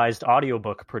individualized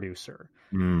audiobook producer,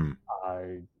 Mm. uh,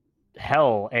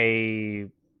 hell, a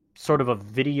sort of a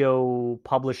video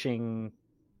publishing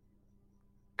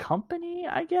company,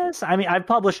 I guess. I mean, I've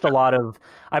published a lot of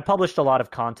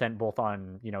content both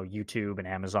on, YouTube and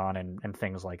Amazon and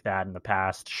things like that in the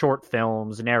past, short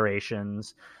films,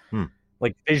 narrations, Hmm.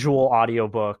 like visual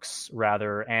audiobooks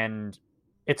rather, and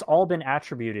it's all been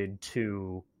attributed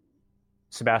to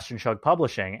Sebastian Schug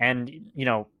Publishing. And,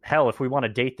 hell, if we want to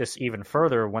date this even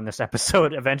further when this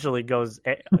episode eventually goes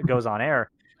on air,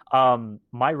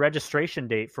 my registration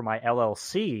date for my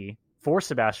LLC for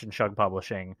Sebastian Schug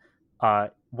Publishing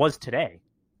was today.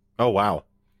 Oh, wow.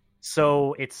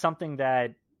 So it's something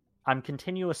that I'm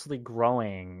continuously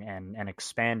growing and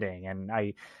expanding. And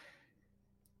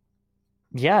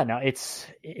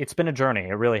it's been a journey.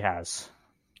 It really has.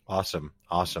 Awesome.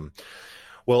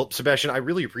 Well, Sebastian, I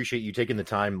really appreciate you taking the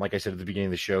time, like I said at the beginning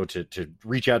of the show, to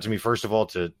reach out to me, first of all,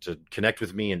 to connect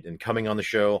with me and coming on the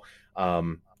show.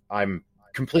 I'm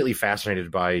completely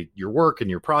fascinated by your work and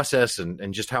your process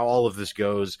and just how all of this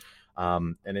goes.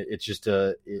 And it's just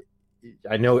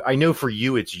I know for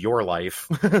you it's your life,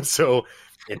 so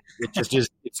it just is,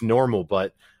 it's normal,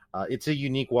 but it's a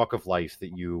unique walk of life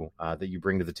that you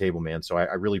bring to the table, man. So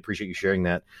I really appreciate you sharing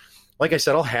that. Like I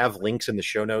said, I'll have links in the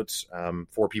show notes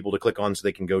for people to click on so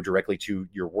they can go directly to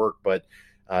your work. But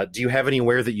do you have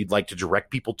anywhere that you'd like to direct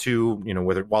people to,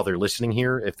 whether while they're listening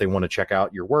here, if they want to check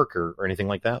out your work or anything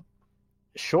like that?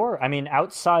 Sure. I mean,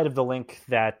 outside of the link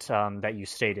that you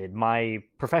stated, my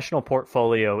professional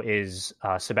portfolio is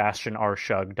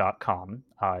sebastianrschug.com.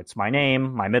 It's my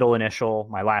name, my middle initial,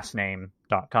 my last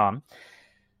name.com.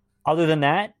 Other than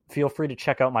that, feel free to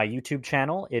check out my YouTube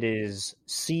channel. It is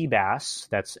Seabass.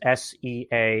 That's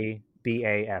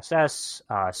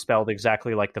Seabass, spelled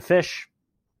exactly like the fish.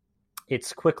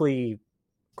 It's quickly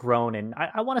grown in,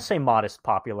 I want to say, modest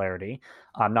popularity.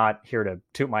 I'm not here to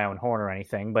toot my own horn or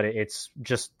anything, but it's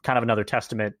just kind of another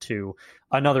testament to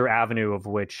another avenue of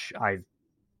which I've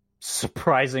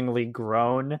surprisingly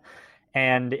grown.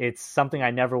 And it's something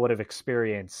I never would have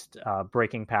experienced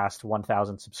breaking past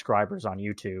 1,000 subscribers on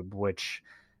YouTube, which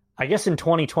I guess in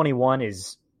 2021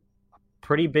 is a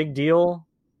pretty big deal.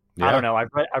 Yeah. I don't know.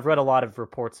 I've read a lot of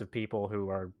reports of people who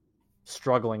are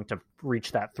struggling to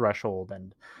reach that threshold,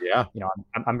 and yeah,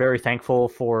 I'm very thankful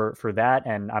for that,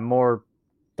 and I'm more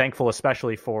thankful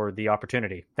especially for the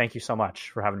opportunity. Thank you so much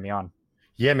for having me on.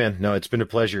 Yeah, man. No, it's been a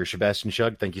pleasure. Sebastian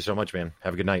Schug, thank you so much, man.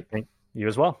 Have a good night. You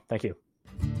as well. Thank you.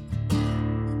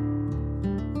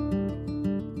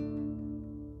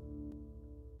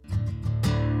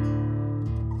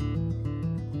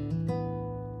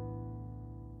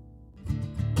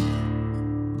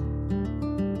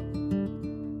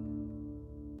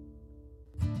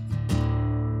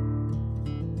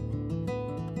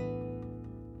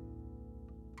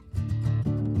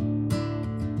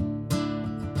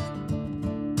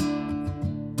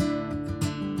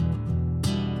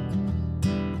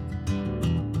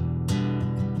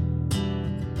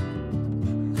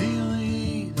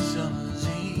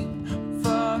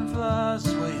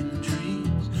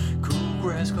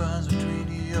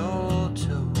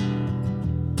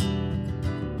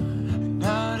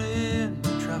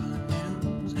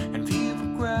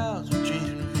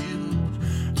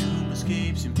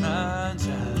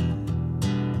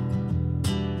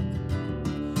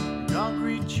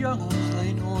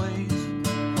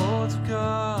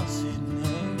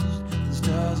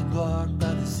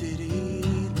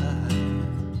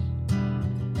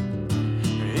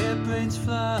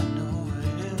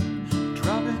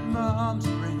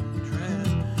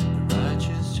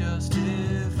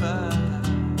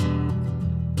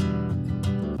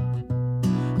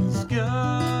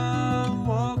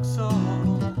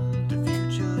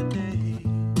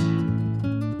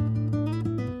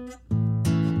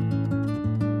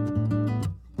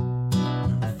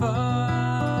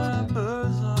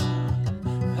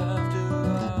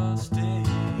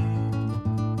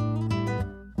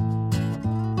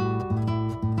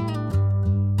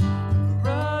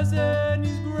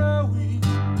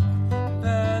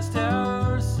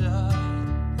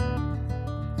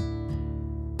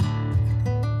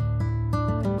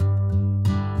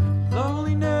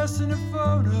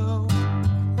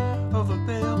 over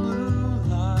pale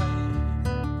moonlight.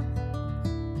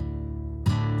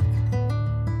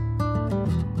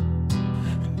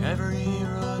 And every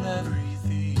hero and every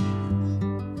thief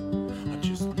are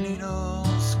just needles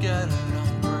scattered on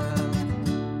the ground.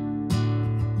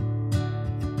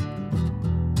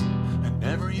 And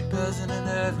every peasant and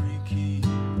every king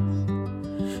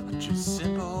are just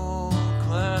simple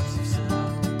claps of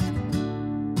sound.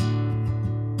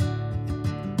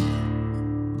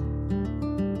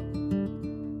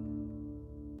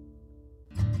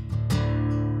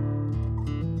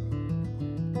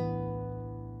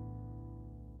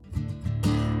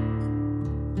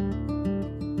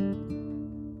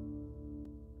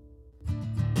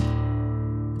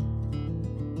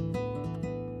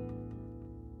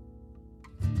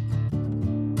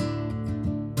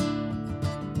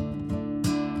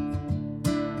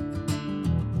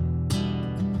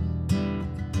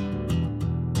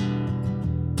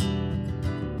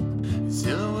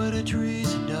 Silhouetted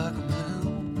trees in dark blue,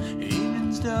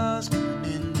 evening stars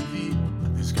coming into view.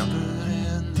 There's comfort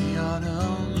in the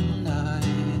autumn night.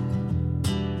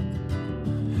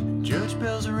 And church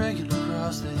bells are ringing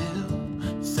across the hill,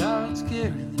 the sirens carry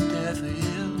the deathly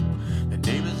hill. The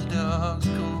neighbors' dogs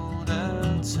cold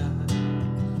outside.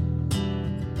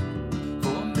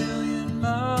 4 million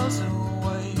miles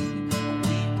away,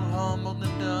 we were humbled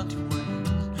and done to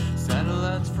waste.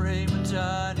 Satellites frame a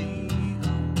tiny.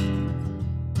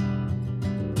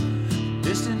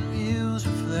 Distant views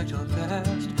reflect our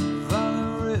past.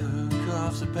 Violet river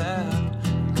coughs a path.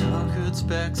 Conquered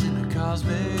specks in a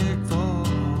cosmic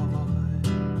void.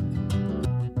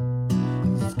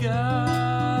 The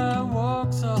sky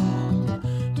walks on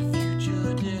to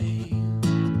future day.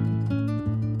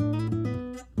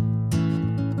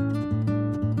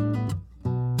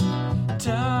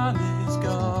 Time is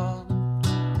gone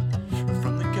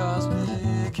from the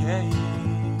cosmic haze.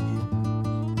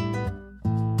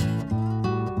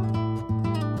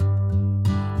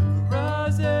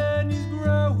 And is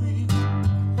growing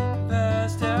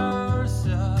past our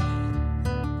side.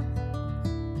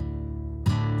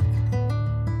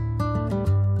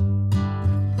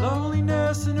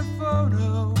 Loneliness in a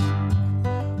photo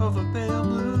of a pale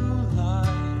moonlight.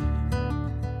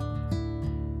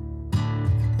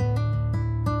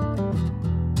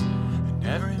 And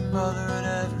every mother and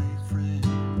every friend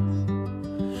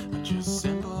are just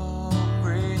simple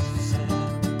grains of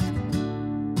sand.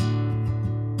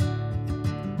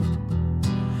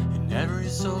 Every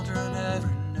soldier and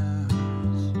every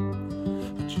nurse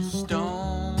are just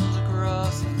stones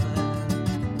across the land.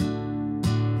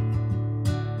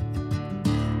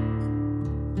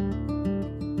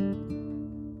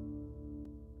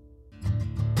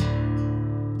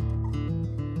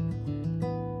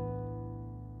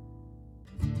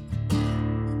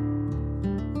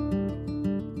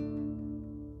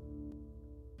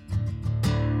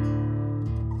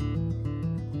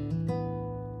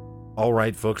 All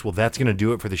right, folks. Well, that's going to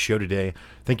do it for the show today.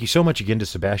 Thank you so much again to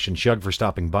Sebastian Schug for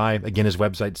stopping by. Again, his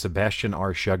website,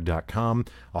 sebastianrschug.com.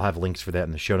 I'll have links for that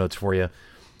in the show notes for you.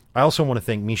 I also want to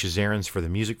thank Misha Zarins for the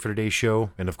music for today's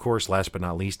show. And of course, last but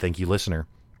not least, thank you, listener.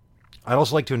 I'd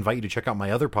also like to invite you to check out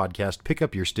my other podcast, Pick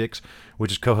Up Your Sticks,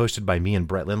 which is co-hosted by me and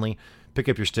Brett Lindley. Pick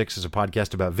Up Your Sticks is a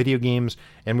podcast about video games,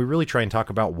 and we really try and talk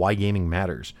about why gaming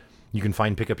matters. You can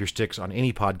find Pick Up Your Sticks on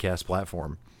any podcast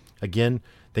platform. Again,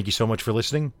 thank you so much for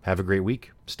listening. Have a great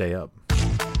week. Stay up.